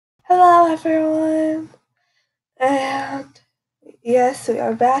Hello everyone, and yes, we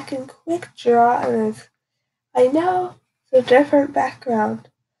are back in Quick Draw, and I know it's a different background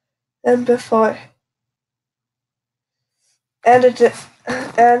than before, and a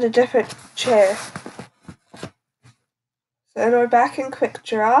different chair. So we're back in Quick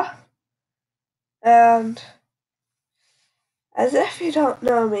Draw, and as if you don't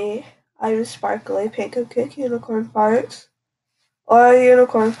know me, I'm Sparkly Pink and Cake Unicorn Farts, or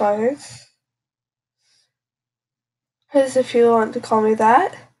Unicorn Farts, as if you want to call me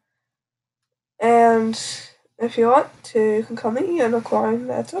that. And if you want to, you can call me Unicorn,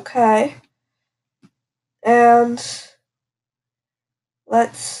 that's okay. And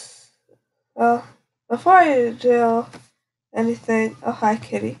before I do anything, oh hi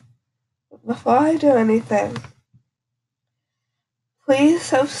kitty. Before I do anything, please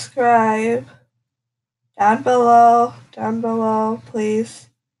subscribe down below, please.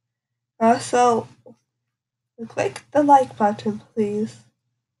 Also, click the like button, please.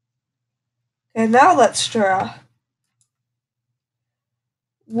 Okay, now let's draw.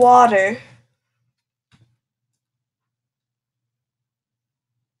 Water.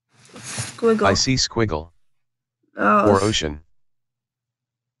 Squiggle. I see squiggle. Oh, or ocean.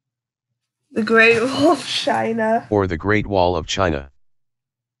 The Great Wall of China. Or the Great Wall of China.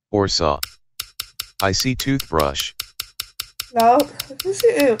 Or saw. I see toothbrush. No,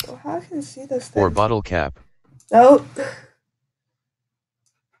 how can you see this thing? Or bottle cap. Nope.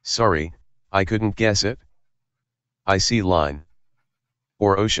 Sorry, I couldn't guess it. I see line.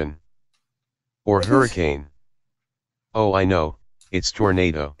 Or ocean. Or hurricane. Oh, I know, it's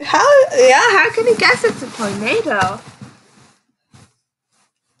tornado. How can you guess it's a tornado?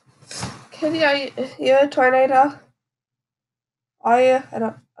 Kitty, are you a tornado? Are you? I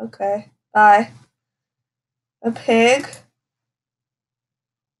don't. Okay. Bye. A pig.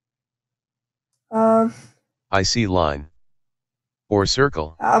 I see line. Or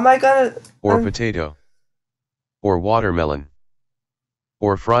circle. How am I gonna? Or potato. Or watermelon.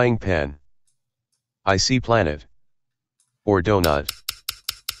 Or frying pan. I see planet. Or donut.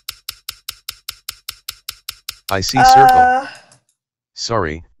 I see circle.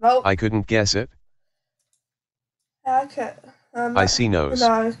 Sorry, nope. I couldn't guess it. Okay. I see nose.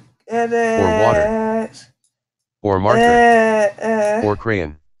 No, it is. Or water. Or marker. Or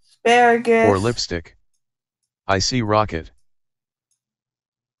crayon. Asparagus. Or lipstick. I see rocket.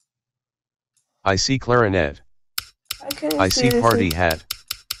 I see clarinet. I see party hat.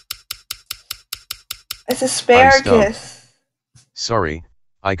 It's asparagus. Sorry,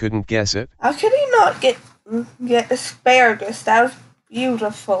 I couldn't guess it. How can you not get asparagus? That was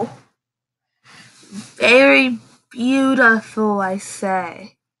beautiful. Very beautiful, I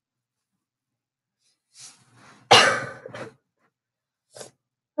say.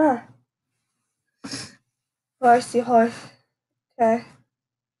 Horsey horse. Okay.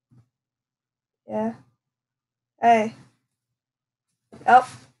 Yeah. Hey. Oh.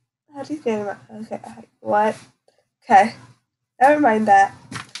 How do you get him? Okay. What? Okay. Never mind that.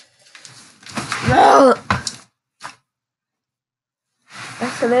 No.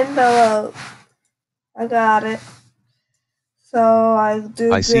 That's an envelope. I got it. So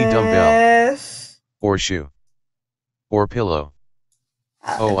I see dumbbell. Or shoe. Or pillow.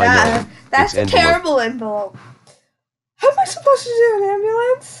 Oh, I know. That's a terrible envelope. How am I supposed to do an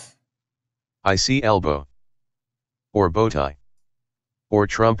ambulance? I see elbow. Or bow tie. Or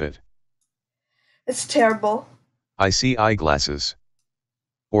trumpet. It's terrible. I see eyeglasses.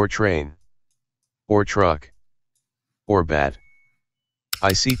 Or train. Or truck. Or bat.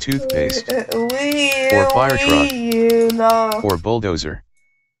 I see toothpaste. Or fire truck. Or bulldozer.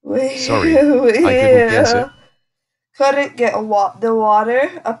 Sorry, I couldn't guess it. Couldn't get the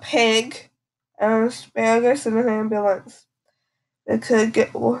water, a pig, an asparagus, and an ambulance. They could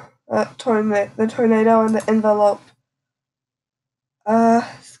get the tornado and the envelope.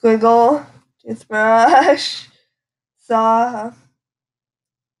 Squiggle, toothbrush, saw.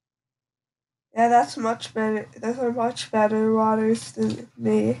 Yeah, that's much better. Those are much better waters than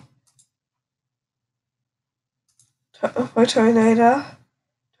me. For tornado,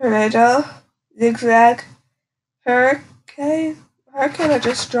 zigzag, hurricane. I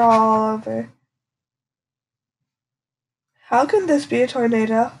just draw all over. How can this be a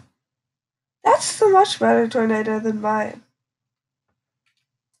tornado? That's a much better tornado than mine.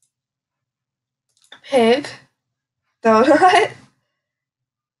 Pig, donut,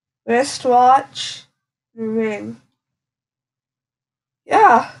 wristwatch, ring.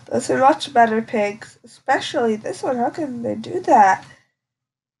 Yeah, those are much better pigs, especially this one. How can they do that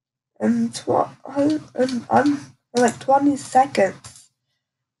in like 20 seconds?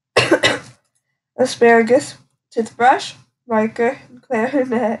 asparagus, toothbrush, marker, and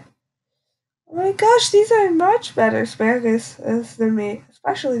clarinet. Oh my gosh, these are much better asparaguses than me,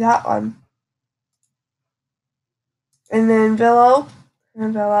 especially that one. And then envelope,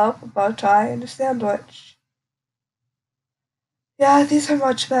 a bow tie, and a sandwich. Yeah, these are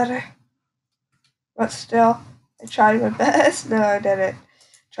much better. But still, I tried my best. No, I didn't.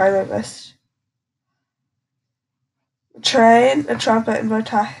 Try my best. A train, a trumpet, and bow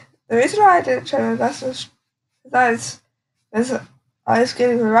tie. The reason why I didn't try my best was because I was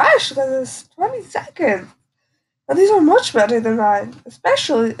getting rushed because it was 20 seconds. And these are much better than mine,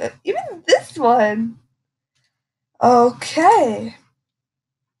 especially even this one. Okay.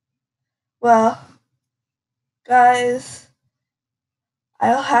 Well, guys,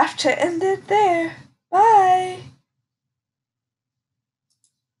 I'll have to end it there. Bye.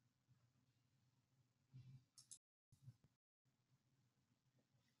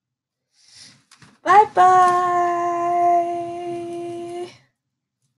 Bye bye.